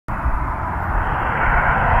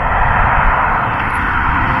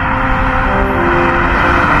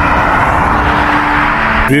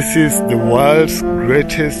This is the world's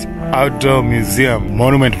greatest outdoor museum,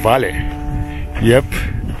 Monument Valley. Yep,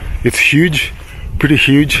 it's huge, pretty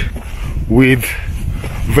huge, with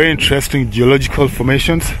very interesting geological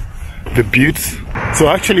formations, the buttes. So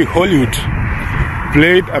actually Hollywood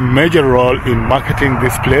played a major role in marketing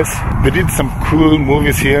this place. They did some cool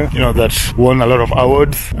movies here, that won a lot of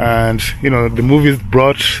awards, and the movies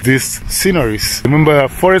brought these sceneries. Remember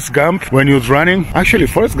Forrest Gump when he was running? Actually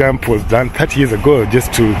Forrest Gump was done 30 years ago,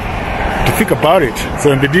 just to think about it.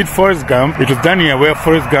 So when they did Forrest Gump, it was done here where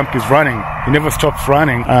Forrest Gump is running. He never stops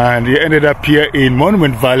running, and he ended up here in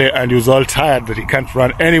Monument Valley, and he was all tired that he can't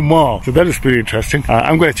run anymore. So that is pretty interesting.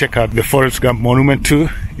 I'm going to check out the Forrest Gump monument too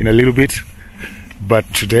in a little bit. But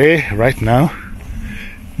today, right now,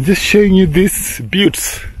 I'm just showing you these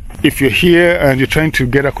buttes. If you're here and you're trying to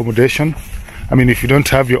get accommodation, if you don't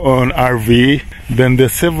have your own RV, then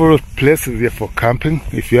there's several places here for camping.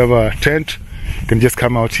 If you have a tent, you can just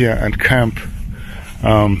come out here and camp.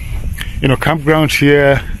 Campground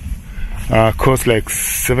here costs like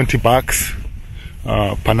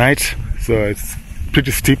 $70 per night, so it's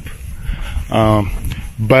pretty steep.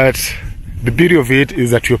 But the beauty of it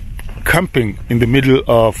is that you're camping in the middle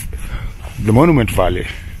of the Monument Valley,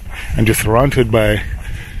 and you're surrounded by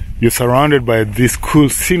this cool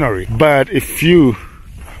scenery. But if you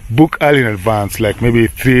book early in advance, like maybe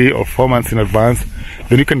 3 or 4 months in advance,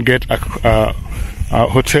 then you can get a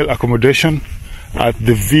hotel accommodation at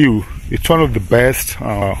the View. It's one of the best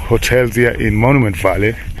hotels here in Monument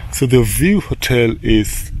Valley. So the View Hotel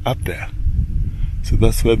is up there. So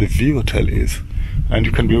that's where the View Hotel is. And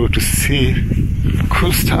you can be able to see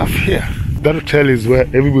cool stuff here. That hotel is where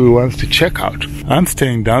everybody wants to check out. I'm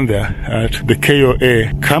staying down there at the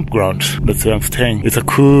KOA campground. That's where I'm staying. It's a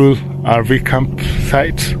cool RV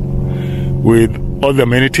campsite with all the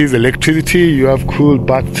amenities, electricity. You have cool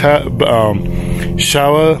bathtub,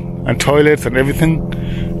 shower and toilets and everything.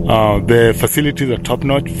 The facilities are top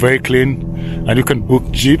notch, very clean. And you can book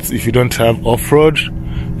jeeps if you don't have off-road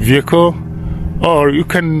vehicle. Or you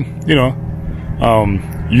can,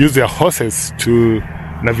 use their horses to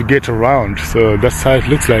navigate around. So that's how it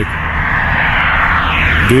looks like.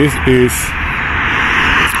 This is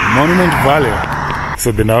Monument Valley.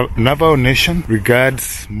 So the Navajo Nation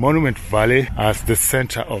regards Monument Valley as the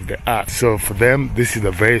center of the earth. So for them, this is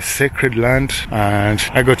a very sacred land. And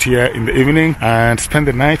I got here in the evening and spent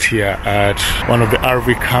the night here at one of the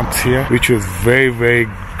RV camps here, which was very, very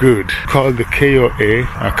good, called the KOA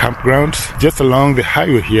campground. Just along the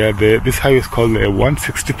highway here, this highway is called the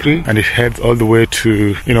 163, and it heads all the way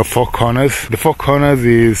to Four Corners. The Four Corners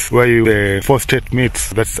is where the 4 states meets.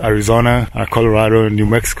 That's Arizona, Colorado, New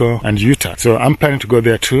Mexico, and Utah. So I'm planning to go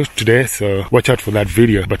there too today, so watch out for that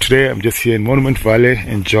video. But today I'm just here in Monument Valley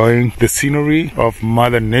enjoying the scenery of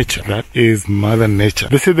Mother Nature. That is Mother Nature.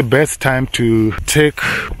 This is the best time to take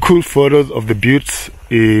cool photos of the buttes,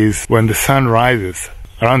 is when the sun rises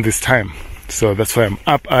around this time. So that's why I'm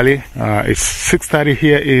up early. It's 6:30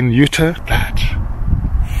 here in Utah.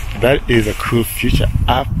 That is a cool future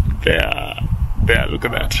up there. Look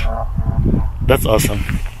at that. That's awesome.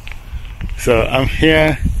 So I'm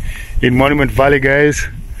here in Monument Valley, guys.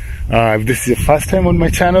 If this is your first time on my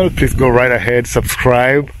channel, please go right ahead,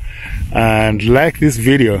 subscribe and like this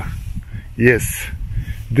video. Yes,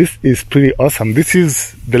 this is pretty awesome. This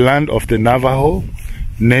is the land of the Navajo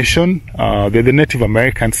Nation. They're the Native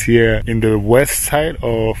Americans here in the west side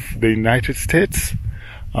of the United States.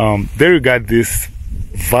 They regard this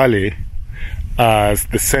valley as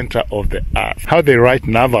the center of the earth. How they write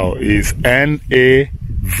Navajo is Navajo.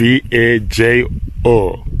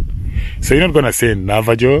 So you're not gonna say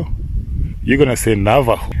Navajo, you're gonna say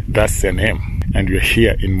Navajo. That's their name. And we're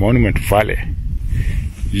here in Monument Valley,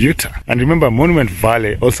 Utah. And remember, Monument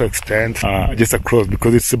Valley also extends just across,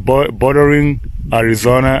 because it's bordering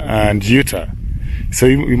Arizona and Utah. So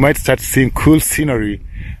you might start seeing cool scenery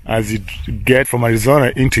as you get from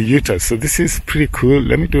Arizona into Utah. So this is pretty cool.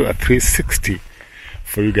 Let me do a 360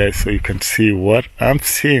 for you guys so you can see what I'm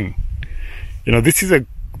seeing. This is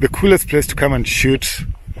the coolest place to come and shoot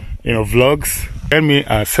vlogs. Behind me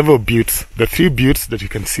are several buttes. The 3 buttes that you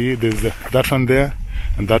can see. There's that one there,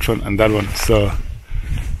 and that one, and that one. So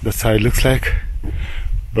that's how it looks like.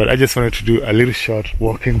 But I just wanted to do a little shot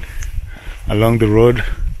walking along the road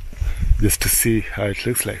just to see how it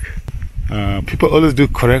looks like. People always do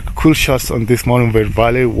cool shots on this Monument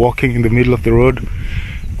Valley, walking in the middle of the road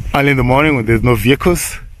early in the morning when there's no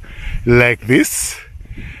vehicles like this.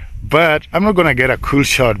 But I'm not gonna get a cool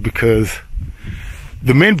shot because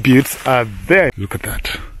the main buttes are there. Look at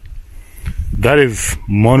that. That is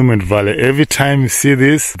Monument Valley. Every time you see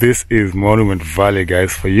this, this is Monument Valley,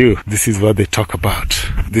 guys, for you. This is what they talk about.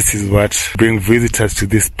 This is what brings visitors to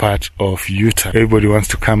this part of Utah. Everybody wants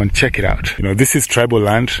to come and check it out. You know, this is tribal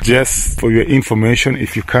land. Just for your information,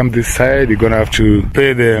 if you come this side, you're gonna have to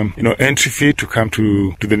pay the entry fee to come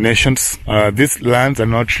to the nations. These lands are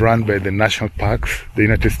not run by the national parks, the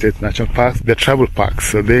United States national parks. They're tribal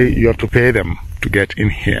parks, so you have to pay them to get in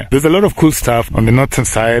here. There's a lot of cool stuff on the northern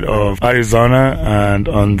side of Arizona and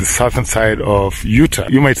on the southern side of Utah.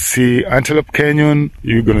 You might see Antelope Canyon.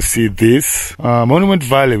 You're gonna see this Monument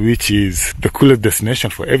Valley, which is the coolest destination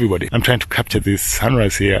for everybody. I'm trying to capture this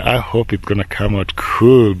sunrise here. I hope it's gonna come out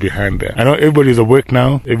cool behind there. I know everybody's awake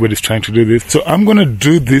now. Everybody's trying to do this. So I'm gonna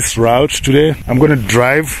do this route today. I'm gonna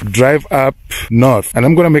drive up north, and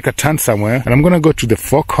I'm gonna make a turn somewhere, and I'm gonna go to the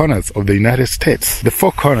four corners of the United States. The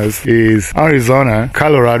four corners is Arizona,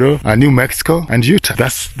 Colorado, New Mexico, and Utah.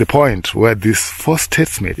 That's the point where these four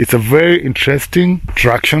states meet. It's a very interesting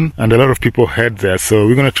attraction, and a lot of people head there, so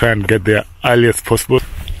we're going to try and get there early as possible.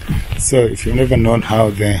 So if you've never known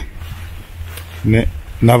how the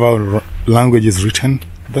Navajo language is written,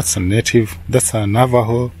 that's a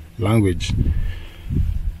Navajo language.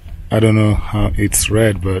 I don't know how it's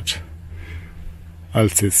read, but I'll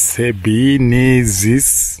say Sebinizis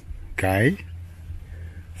guy,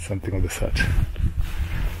 something of the sort.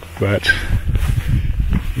 But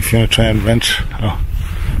if you want to try and rent a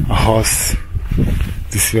horse,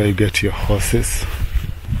 this is where you get your horses.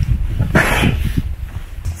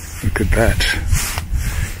 Look at that.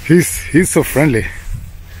 He's so friendly.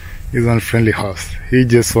 He's one friendly horse. He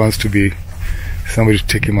just wants to be somebody to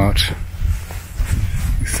take him out.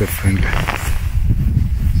 He's so friendly.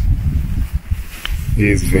 He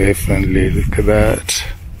is very friendly. Look at that.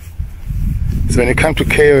 So when you come to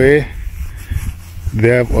KOA, they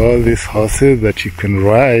have all these horses that you can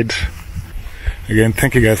ride. Again,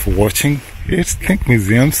 thank you guys for watching. It's Think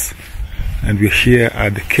Museums, and we're here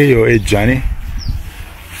at the KOA journey.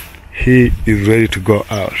 He is ready to go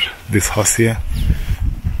out, this horse here.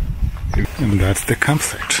 And that's the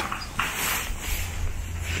campsite.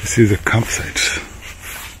 This is the campsite.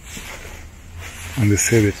 And they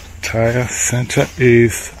say the tire center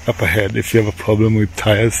is up ahead. If you have a problem with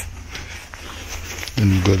tires,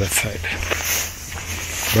 then you go that side.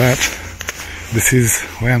 But this is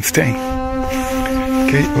where I'm staying.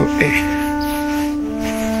 KOA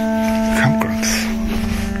campgrounds.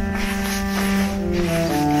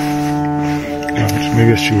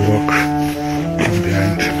 Maybe I should walk from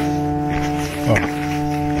behind. Oh,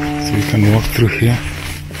 so you can walk through here,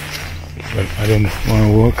 but I don't want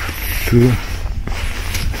to walk through.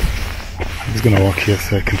 I'm just gonna walk here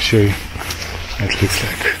so I can show you what it looks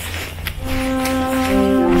like.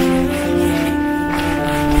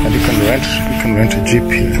 And you can rent a jeep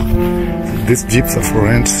here. These jeeps are for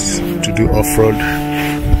rent to do off-road.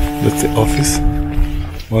 That's the office.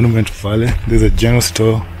 Monument Valley. There's a general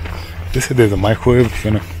store. They say there's a microwave if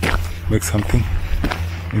you wanna make something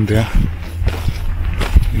in there.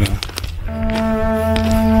 You know.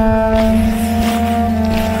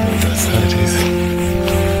 That's how it is.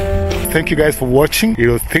 Thank you guys for watching. It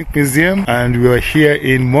was Think Museum, and we are here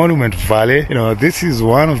in Monument Valley. You know, this is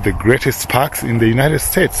one of the greatest parks in the United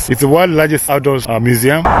States. It's the world's largest outdoor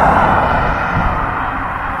museum.